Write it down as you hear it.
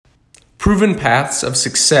Proven Paths of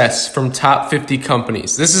Success from Top 50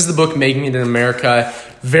 Companies. This is the book, Making It in America.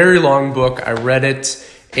 Very long book. I read it,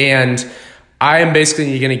 and I am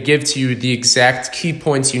basically going to give to you the exact key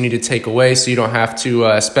points you need to take away so you don't have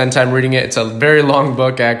to spend time reading it. It's a very long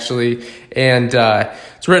book, actually, and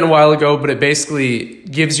it's written a while ago, but it basically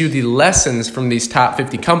gives you the lessons from these top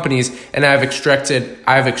 50 companies, and I've extracted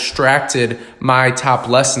my top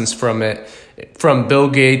lessons from it, from Bill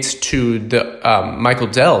Gates to the Michael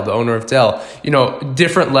Dell, the owner of Dell.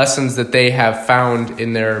 Different lessons that they have found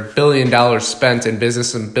in their $1 billion spent in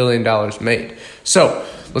business and $1 billion made. So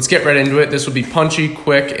let's get right into it. This will be punchy,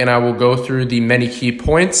 quick, and I will go through the many key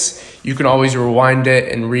points. You can always rewind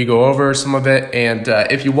it and re-go over some of it. And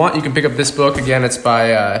if you want, you can pick up this book. Again, it's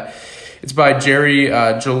by Jerry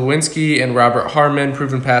Jolowinski and Robert Harmon,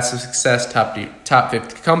 Proven Paths of Success, Top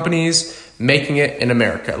 50 Companies, Making It in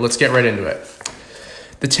America. Let's get right into it.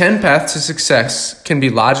 The 10 paths to success can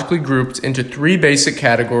be logically grouped into 3 basic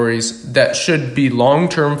categories that should be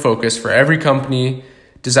long-term focus for every company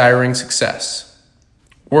desiring success: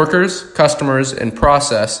 workers, customers, and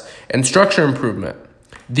process, and structure improvement.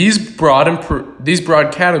 These broad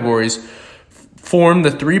categories form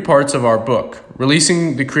the 3 parts of our book: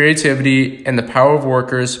 releasing the creativity and the power of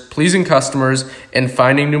workers, pleasing customers, and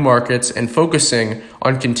finding new markets, and focusing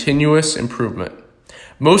on continuous improvement.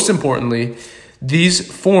 Most importantly,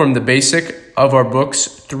 these form the basic of our book's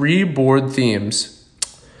 3 broad themes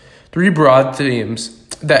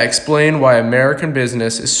that explain why American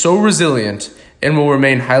business is so resilient and will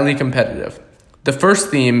remain highly competitive. The first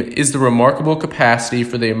theme is the remarkable capacity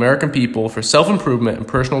for the American people for self-improvement and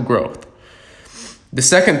personal growth. The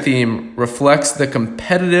second theme reflects the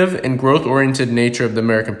competitive and growth-oriented nature of the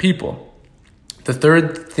American people. The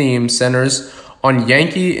third theme centers on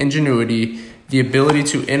Yankee ingenuity, the ability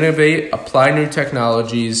to innovate, apply new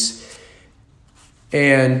technologies,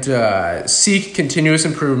 and seek continuous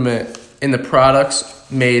improvement in the products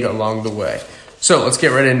made along the way. So let's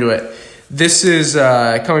get right into it. This is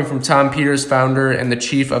coming from Tom Peters, founder and the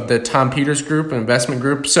chief of the Tom Peters Group, an investment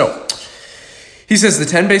group. So he says the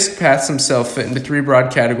 10 basic paths themselves fit into 3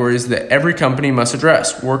 broad categories that every company must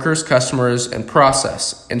address: workers, customers, and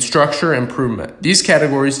process, and structure improvement. These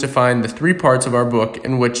categories define the 3 parts of our book,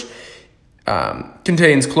 in which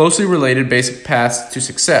contains closely related basic paths to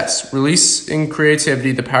success: releasing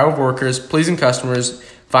creativity, the power of workers, pleasing customers,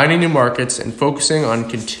 finding new markets, and focusing on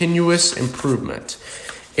continuous improvement.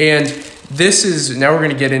 And this is, now we're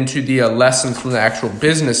going to get into the lessons from the actual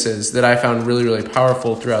businesses that I found really, really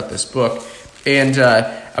powerful throughout this book. And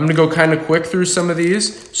I'm going to go kind of quick through some of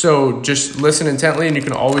these, so just listen intently, and you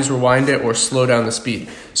can always rewind it or slow down the speed.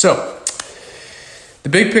 So the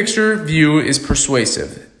big picture view is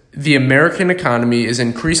persuasive. The American economy is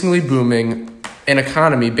increasingly booming, an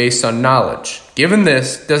economy based on knowledge. Given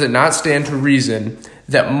this, does it not stand to reason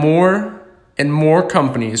that more and more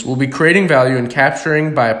companies will be creating value and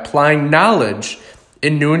capturing by applying knowledge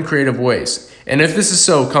in new and creative ways? And if this is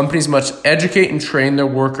so, companies must educate and train their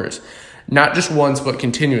workers, not just once, but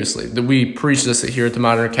continuously. We preach this here at the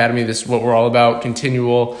Modern Academy. This is what we're all about: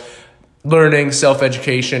 continual learning,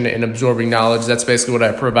 self-education, and absorbing knowledge. That's basically what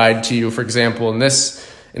I provide to you. For example, in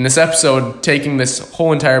this episode, taking this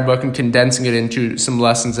whole entire book and condensing it into some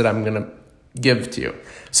lessons that I'm going to give to you.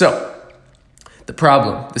 So,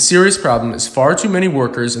 the serious problem is far too many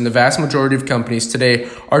workers in the vast majority of companies today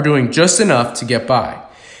are doing just enough to get by.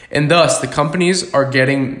 And thus, the companies are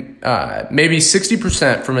getting maybe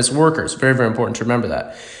 60% from its workers. Very, very important to remember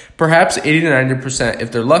that. Perhaps 80 to 90%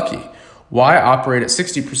 if they're lucky. Why operate at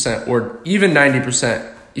 60% or even 90%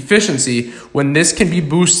 efficiency when this can be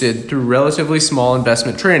boosted through relatively small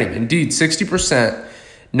investment training? Indeed, 60%,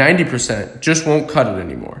 90% just won't cut it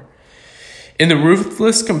anymore. In the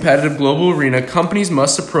ruthless competitive global arena, companies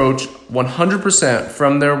must approach 100%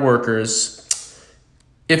 from their workers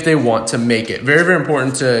if they want to make it. Very, very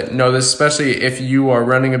important to know this, especially if you are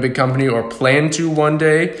running a big company or plan to one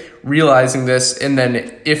day, realizing this, and then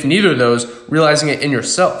if neither of those, realizing it in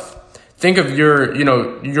yourself. Think of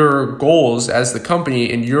your goals as the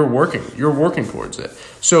company, and you're working towards it.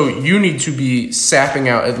 So you need to be sapping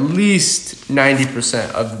out at least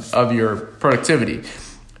 90% of your productivity.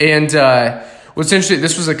 And what's interesting,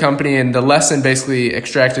 this was a company, and the lesson basically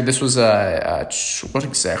extracted, this was what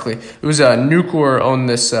exactly? It was Nucor owned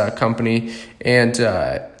this company. And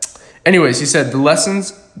anyways, he said the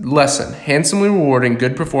lesson, handsomely rewarding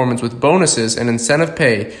good performance with bonuses and incentive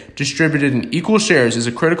pay distributed in equal shares, is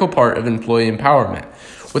a critical part of employee empowerment.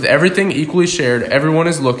 With everything equally shared, everyone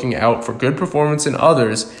is looking out for good performance in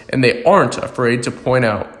others, and they aren't afraid to point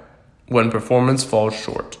out when performance falls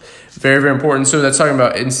short. Very, very important. So that's talking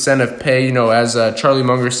about incentive pay. As Charlie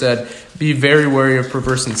Munger said, be very wary of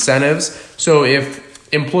perverse incentives. So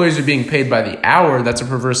if employees are being paid by the hour, that's a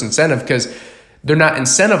perverse incentive because they're not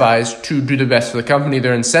incentivized to do the best for the company.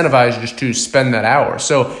 They're incentivized just to spend that hour.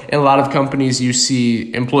 So in a lot of companies, you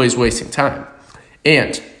see employees wasting time.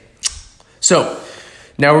 And so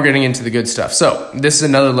now we're getting into the good stuff. So this is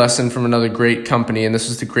another lesson from another great company, and this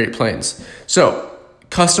is the Great Plains. So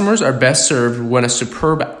customers are best served when a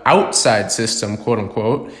superb outside system, quote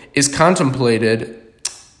unquote, is contemplated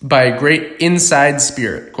by a great inside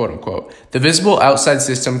spirit, quote unquote. The visible outside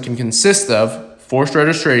system can consist of forced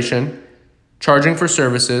registration, charging for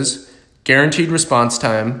services, guaranteed response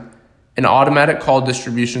time, an automatic call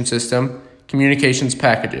distribution system, communications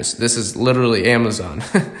packages. This is literally Amazon.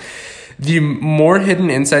 The more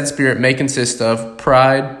hidden inside spirit may consist of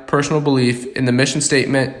pride, personal belief in the mission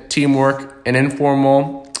statement, teamwork, an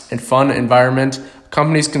informal and fun environment, a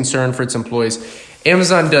company's concern for its employees.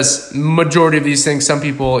 Amazon does majority of these things. Some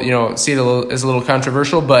people, see it as a little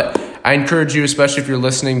controversial, but I encourage you, especially if you're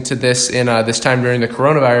listening to this in this time during the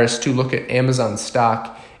coronavirus, to look at Amazon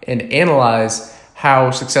stock and analyze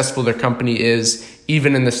how successful their company is,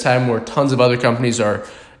 even in this time where tons of other companies are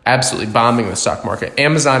absolutely bombing the stock market.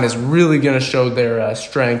 Amazon is really going to show their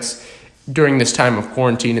strengths during this time of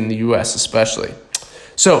quarantine in the U.S. especially.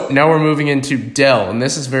 So now we're moving into Dell, and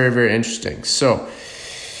this is very, very interesting. So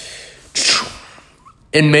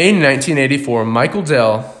in May 1984, Michael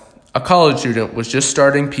Dell, a college student, was just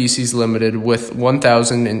starting PCs Limited with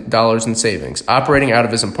 $1,000 in savings, operating out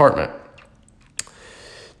of his apartment.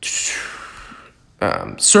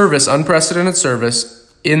 Unprecedented service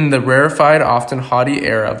in the rarefied, often haughty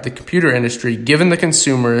era of the computer industry, given the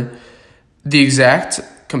consumer the exact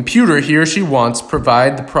computer he or she wants,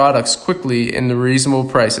 provide the products quickly in the reasonable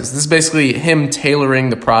prices. This is basically him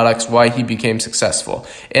tailoring the products, why he became successful.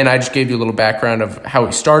 And I just gave you a little background of how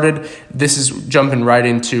he started. This is jumping right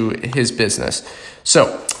into his business.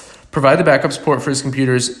 So, provide the backup support for his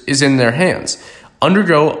computers is in their hands.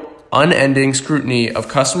 Undergo unending scrutiny of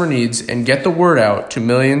customer needs and get the word out to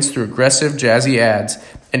millions through aggressive, jazzy ads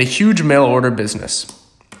and a huge mail order business.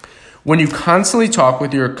 When you constantly talk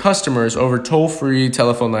with your customers over toll-free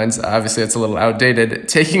telephone lines, obviously it's a little outdated,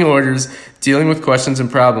 taking orders, dealing with questions and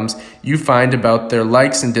problems you find about their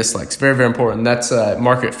likes and dislikes. Very, very important. That's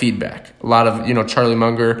market feedback. A lot of, Charlie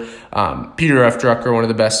Munger, Peter F. Drucker, one of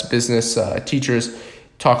the best business teachers,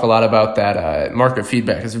 talk a lot about that. Market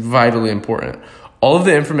feedback is vitally important. All of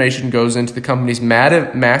the information goes into the company's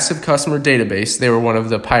massive customer database. They were one of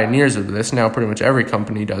the pioneers of this. Now pretty much every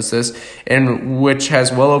company does this, and which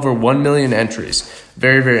has well over 1 million entries.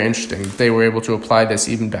 Very, very interesting. They were able to apply this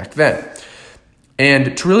even back then.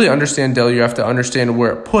 And to really understand Dell, you have to understand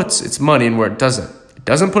where it puts its money and where it doesn't. It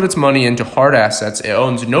doesn't put its money into hard assets. It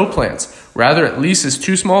owns no plants. Rather, it leases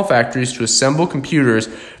 2 small factories to assemble computers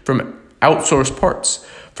from outsourced parts.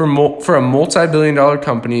 For a multi-billion-dollar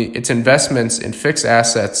company, its investments in fixed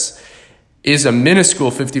assets is a minuscule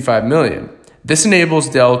 $55 million. This enables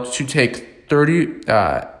Dell to take in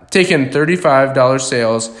 $35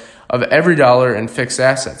 sales of every dollar in fixed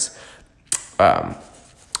assets.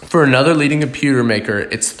 For another leading computer maker,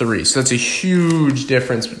 it's 3. So that's a huge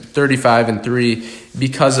difference, 35 and 3,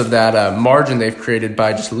 because of that margin they've created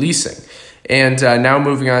by just leasing. And now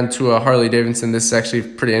moving on to Harley-Davidson, this is actually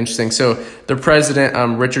pretty interesting. So the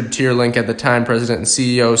president, Richard Tierlink, at the time, president and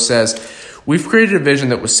CEO, says, "We've created a vision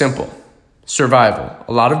that was simple, survival.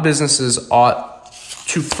 A lot of businesses ought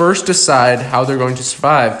to first decide how they're going to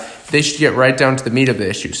survive. They should get right down to the meat of the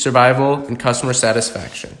issue, survival and customer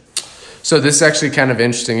satisfaction." So this is actually kind of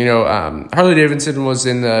interesting. Harley-Davidson was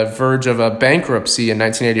in the verge of a bankruptcy in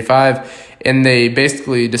 1985, and they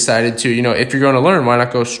basically decided to, if you're going to learn, why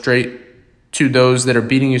not go straight to those that are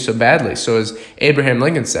beating you so badly? So as Abraham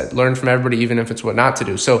Lincoln said, learn from everybody, even if it's what not to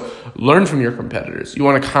do. So learn from your competitors. You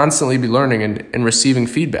want to constantly be learning and receiving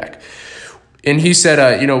feedback. And he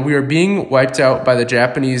said, we are being wiped out by the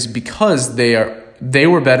Japanese because they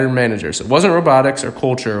were better managers. It wasn't robotics or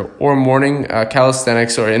culture or morning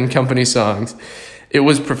calisthenics or in-company songs. It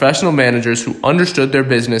was professional managers who understood their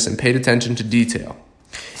business and paid attention to detail.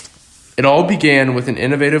 It all began with an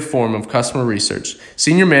innovative form of customer research.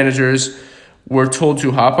 Senior managers were told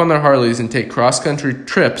to hop on their Harleys and take cross-country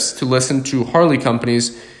trips to listen to Harley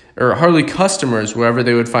companies or Harley customers wherever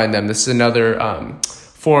they would find them. This is another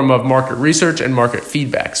form of market research and market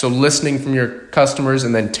feedback. So listening from your customers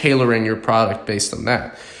and then tailoring your product based on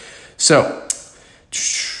that. So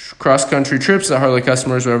cross-country trips to Harley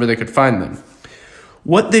customers wherever they could find them.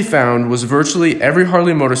 What they found was virtually every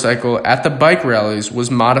Harley motorcycle at the bike rallies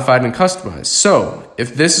was modified and customized. So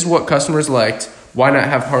if this is what customers liked, Why not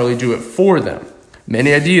have Harley do it for them?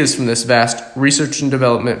 Many ideas from this vast research and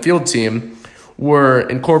development field team were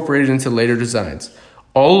incorporated into later designs.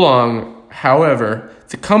 All along, however,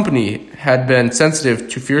 the company had been sensitive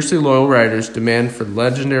to fiercely loyal riders' demand for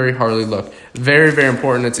legendary Harley look. Very, very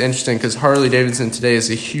important. It's interesting because Harley Davidson today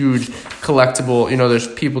is a huge collectible.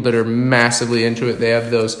 There's people that are massively into it. They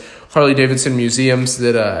have those Harley Davidson museums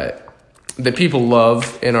that people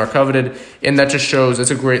love and are coveted, and that just shows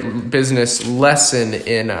it's a great business lesson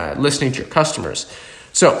in listening to your customers.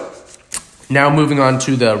 So now moving on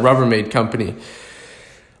to the Rubbermaid company.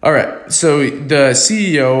 All right, so the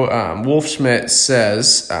CEO, Wolf Schmidt,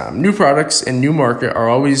 says new products and new market are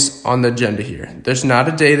always on the agenda here. There's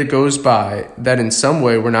not a day that goes by that in some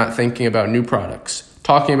way we're not thinking about new products,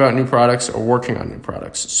 talking about new products, or working on new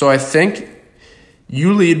products. So I think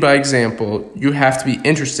you lead by example. You have to be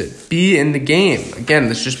interested. Be in the game. Again,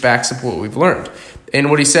 this just backs up what we've learned. And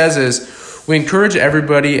what he says is, we encourage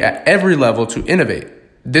everybody at every level to innovate.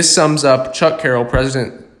 This sums up Chuck Carroll,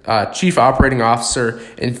 President, Chief Operating Officer,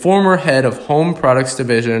 and former head of Home Products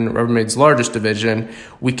Division, Rubbermaid's largest division.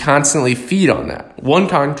 We constantly feed on that. One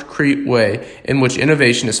concrete way in which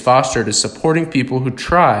innovation is fostered is supporting people who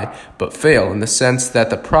try but fail, in the sense that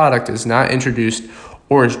the product is not introduced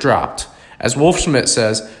or is dropped. As Wolf Schmidt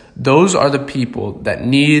says, those are the people that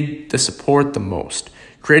need the support the most.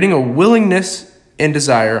 Creating a willingness and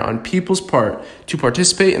desire on people's part to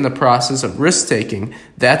participate in the process of risk-taking,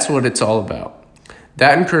 that's what it's all about.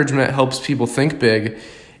 That encouragement helps people think big.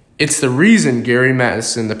 It's the reason Gary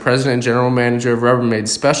Mattison, the president and general manager of Rubbermaid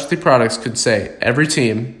Specialty Products, could say every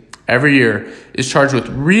team, every year, is charged with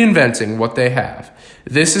reinventing what they have.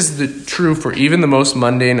 This is true for even the most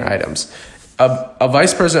mundane items. A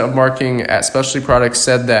vice president of marketing at Specialty Products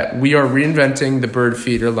said that we are reinventing the bird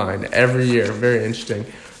feeder line every year. Very interesting.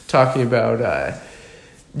 Talking about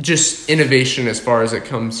just innovation as far as it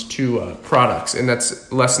comes to products, and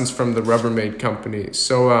that's lessons from the Rubbermaid company.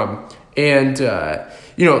 So,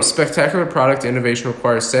 spectacular product innovation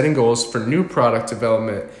requires setting goals for new product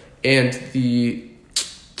development and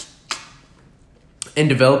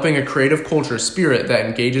developing a creative culture spirit that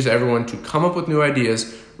engages everyone to come up with new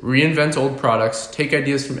ideas, reinvent old products, take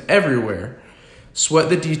ideas from everywhere, sweat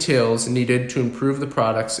the details needed to improve the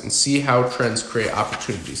products, and see how trends create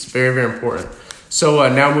opportunities. Very, very important. So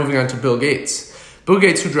now moving on to Bill Gates. Bill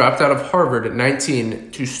Gates, who dropped out of Harvard at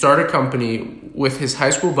 19 to start a company with his high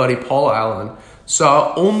school buddy Paul Allen,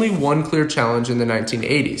 saw only one clear challenge in the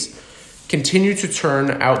 1980s. Continue to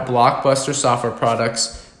turn out blockbuster software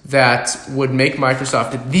products that would make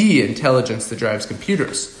Microsoft the intelligence that drives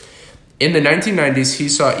computers. In the 1990s, he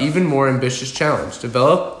saw even more ambitious challenge: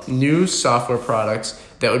 develop new software products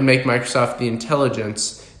that would make Microsoft the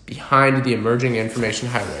intelligence behind the emerging information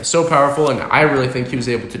highway. So powerful, and I really think he was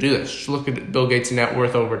able to do this. Just look at Bill Gates' net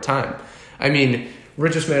worth over time. I mean,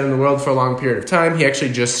 richest man in the world for a long period of time. He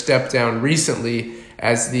actually just stepped down recently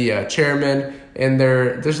as the chairman, and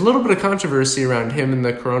there's a little bit of controversy around him and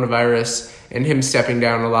the coronavirus and him stepping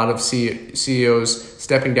down, a lot of CEOs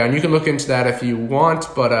stepping down. You can look into that if you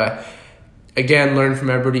want, but again, learn from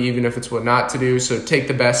everybody, even if it's what not to do. So take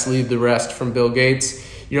the best, leave the rest from Bill Gates.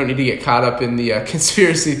 You don't need to get caught up in the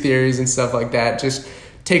conspiracy theories and stuff like that. Just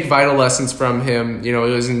take vital lessons from him. It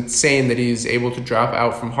was insane that he's able to drop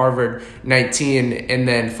out from Harvard 19 and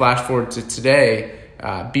then flash forward to today,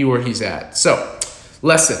 be where he's at. So,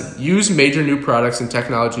 lesson: use major new products and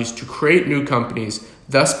technologies to create new companies,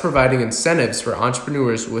 thus providing incentives for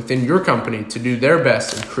entrepreneurs within your company to do their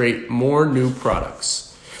best and create more new products.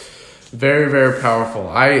 Very, very powerful.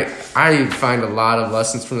 I find a lot of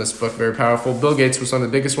lessons from this book very powerful. Bill Gates was one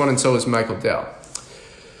of the biggest one, and so was Michael Dell.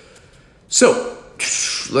 So,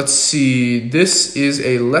 let's see. This is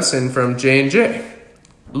a lesson from J&J.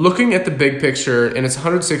 Looking at the big picture, in its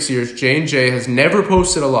 106 years, J&J has never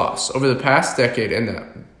posted a loss over the past decade,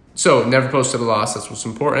 so never posted a loss. That's what's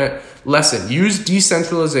important. Lesson: use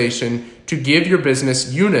decentralization to give your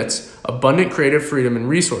business units abundant creative freedom and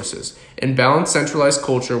resources, and balance centralized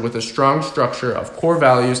culture with a strong structure of core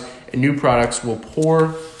values, and new products will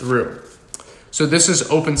pour through. So this is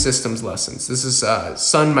Open Systems lessons. This is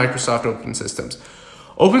Sun Microsoft Open Systems.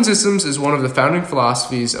 Open Systems is one of the founding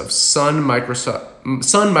philosophies of Sun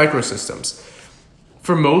Microsystems.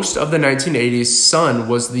 For most of the 1980s, Sun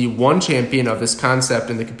was the one champion of this concept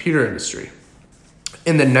in the computer industry.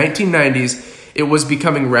 In the 1990s, it was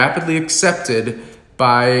becoming rapidly accepted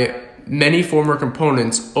by many former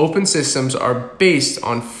components. Open systems are based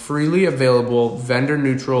on freely available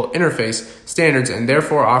vendor-neutral interface standards and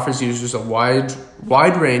therefore offers users a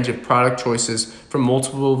wide range of product choices from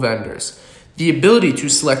multiple vendors. The ability to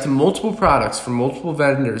select multiple products from multiple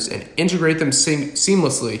vendors and integrate them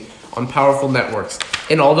seamlessly on powerful networks.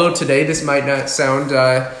 And although today this might not sound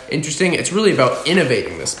interesting, it's really about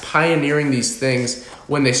innovating this, pioneering these things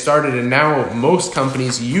when they started, and now most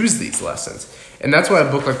companies use these lessons. And that's why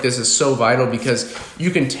a book like this is so vital, because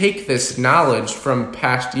you can take this knowledge from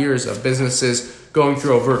past years of businesses going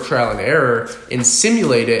through overt trial and error and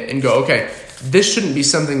simulate it and go, okay, this shouldn't be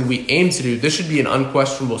something we aim to do. This should be an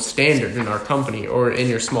unquestionable standard in our company or in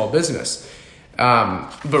your small business.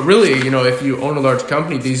 But really, if you own a large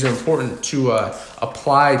company, these are important to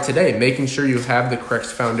apply today, making sure you have the correct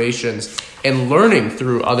foundations and learning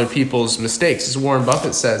through other people's mistakes. As Warren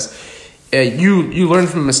Buffett says, you learn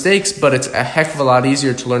from mistakes, but it's a heck of a lot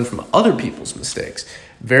easier to learn from other people's mistakes.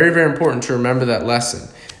 Very, very important to remember that lesson.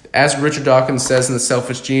 As Richard Dawkins says in The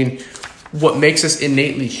Selfish Gene, what makes us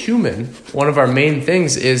innately human, one of our main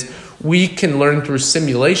things is we can learn through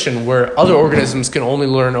simulation, where other organisms can only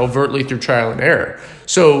learn overtly through trial and error.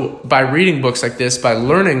 So by reading books like this, by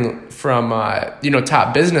learning from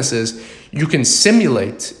top businesses, you can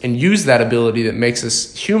simulate and use that ability that makes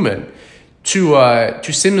us human to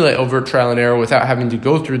simulate overt trial and error without having to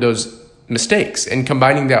go through those mistakes. And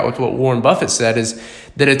combining that with what Warren Buffett said is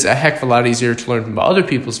that it's a heck of a lot easier to learn from other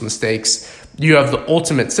people's mistakes. You have the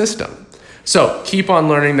ultimate system. So keep on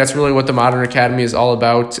learning. That's really what the Modern Academy is all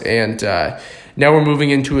about. And now we're moving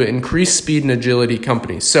into an increased speed and agility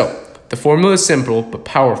company. So the formula is simple but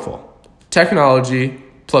powerful. Technology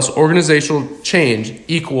plus organizational change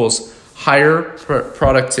equals higher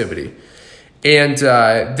productivity. And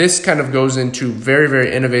this kind of goes into very,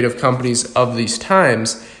 very innovative companies of these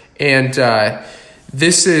times. And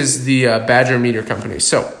this is the Badger Meter Company.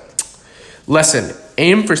 So lesson,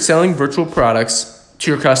 aim for selling virtual products to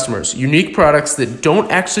your customers, unique products that don't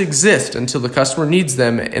actually exist until the customer needs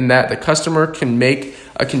them and that the customer can make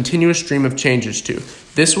a continuous stream of changes to.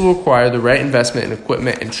 This will require the right investment in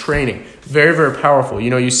equipment and training. Very, very powerful.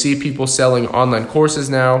 You see people selling online courses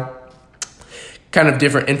now, kind of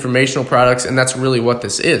different informational products, and that's really what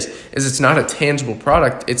this is it's not a tangible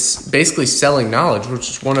product. It's basically selling knowledge, which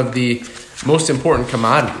is one of the most important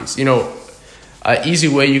commodities. An easy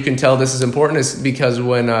way you can tell this is important is because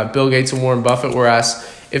when Bill Gates and Warren Buffett were asked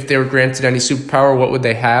if they were granted any superpower, what would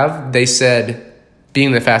they have? They said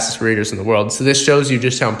being the fastest readers in the world. So this shows you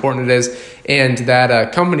just how important it is. And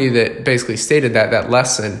that company that basically stated that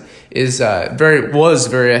lesson is was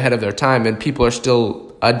very ahead of their time, and people are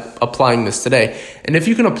still applying this today. And if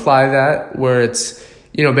you can apply that where it's,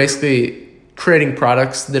 basically creating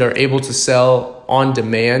products that are able to sell on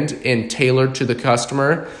demand and tailored to the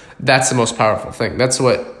customer, that's the most powerful thing. That's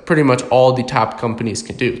what pretty much all the top companies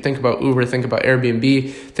can do. Think about Uber, think about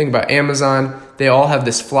Airbnb, think about Amazon. They all have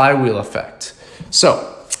this flywheel effect.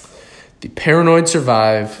 So, the paranoid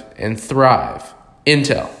survive and thrive.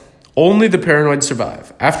 Intel. Only the paranoid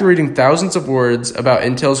survive. After reading thousands of words about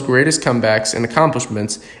Intel's greatest comebacks and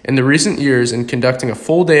accomplishments in the recent years and conducting a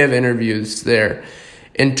full day of interviews there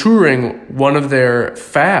and touring one of their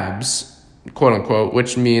fabs, quote unquote,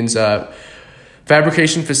 which means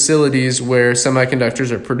fabrication facilities where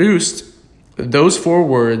semiconductors are produced, those 4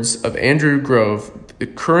 words of Andrew Grove, the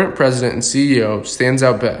current president and CEO, stands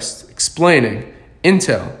out best, explaining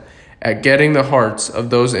Intel at getting the hearts of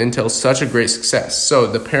those Intel's such a great success. So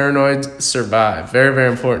the paranoid survive. Very,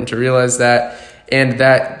 very important to realize that. And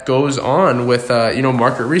that goes on with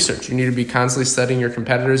market research. You need to be constantly studying your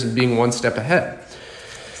competitors and being one step ahead.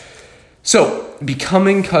 So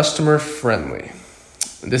becoming customer friendly.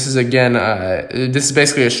 This is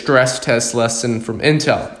basically a stress test lesson from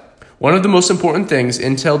Intel. One of the most important things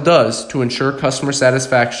Intel does to ensure customer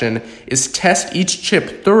satisfaction is test each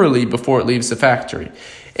chip thoroughly before it leaves the factory.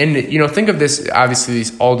 And, think of this, obviously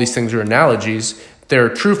all these things are analogies. They're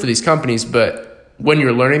true for these companies, but when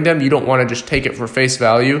you're learning them, you don't want to just take it for face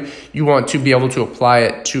value. You want to be able to apply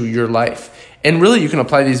it to your life. And really, you can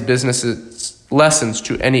apply these business lessons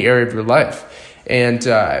to any area of your life. And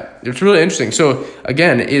it's really interesting. So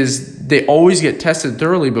again, they always get tested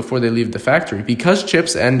thoroughly before they leave the factory, because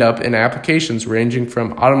chips end up in applications ranging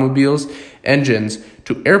from automobiles, engines,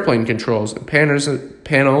 to airplane controls and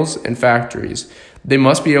panels and factories. They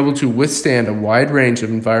must be able to withstand a wide range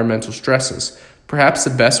of environmental stresses. Perhaps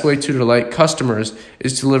the best way to delight customers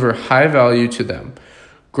is to deliver high value to them.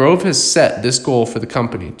 Grove has set this goal for the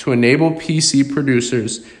company to enable PC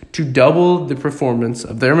producers to double the performance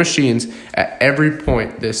of their machines at every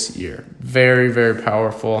point this year. Very, very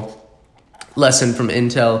powerful lesson from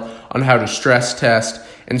Intel on how to stress test.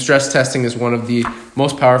 And stress testing is one of the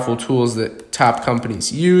most powerful tools that top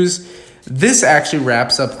companies use. This actually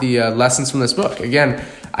wraps up the lessons from this book. Again,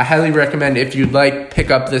 I highly recommend, if you'd like, pick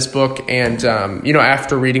up this book. And,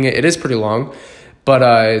 after reading it, it is pretty long, but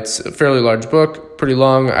it's a fairly large book, pretty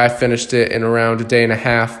long. I finished it in around a day and a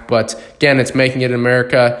half. But again, it's Making It in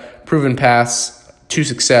America, Proven Paths to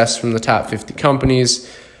Success from the Top 50 Companies.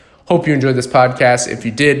 Hope you enjoyed this podcast. If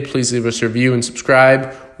you did, please leave us a review and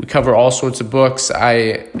subscribe. We cover all sorts of books.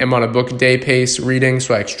 I am on a book a day pace reading,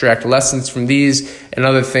 so I extract lessons from these and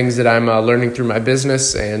other things that I'm learning through my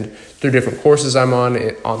business and through different courses I'm on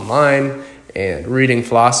online and reading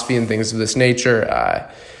philosophy and things of this nature.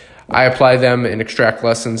 I apply them and extract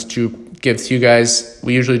lessons to give to you guys.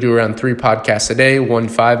 We usually do around 3 podcasts a day, 1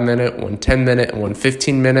 5-minute, 1 10-minute, and 1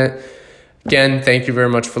 15-minute. Again, thank you very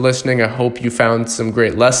much for listening. I hope you found some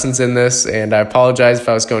great lessons in this, and I apologize if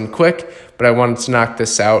I was going quick, but I wanted to knock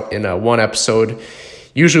this out in one episode.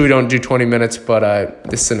 Usually we don't do 20 minutes, but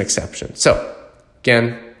this is an exception. So,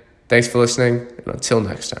 again, thanks for listening, and until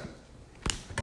next time.